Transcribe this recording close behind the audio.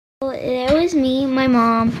It was me, my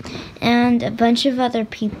mom, and a bunch of other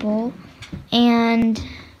people, and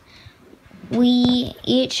we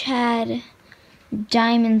each had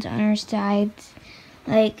diamonds on our sides,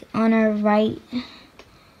 like on our right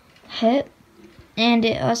hip, and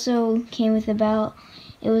it also came with a belt.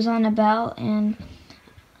 It was on a belt, and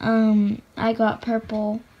I got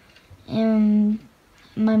purple, and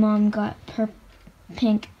my mom got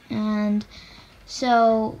pink, and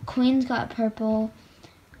so Queens got purple,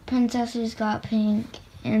 Princesses got pink,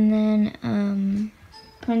 and then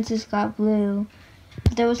Princess got blue.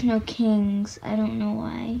 There was no kings. I don't know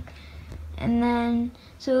why. And then,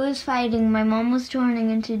 so it was fighting. My mom was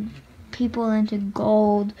turning people into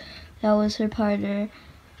gold. That was her power.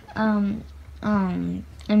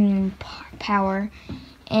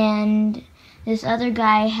 And this other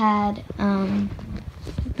guy had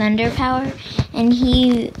thunder power, and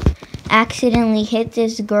he accidentally hit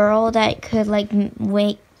this girl that could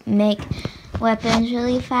make weapons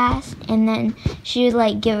really fast, and then she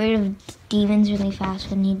would get rid of demons really fast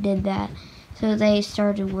when he did that. So they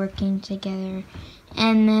started working together,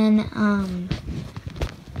 and then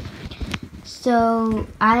so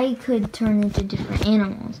I could turn into different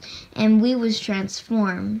animals, and we was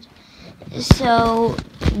transformed. So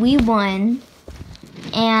we won,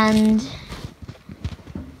 and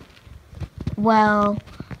well,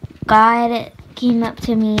 God came up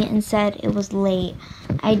to me and said it was late.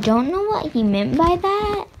 I don't know what he meant by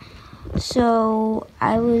that, so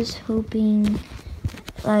I was hoping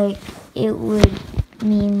it would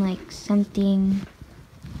mean something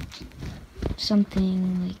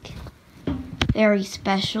very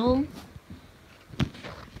special.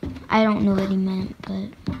 I don't know what he meant, but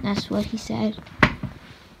that's what he said.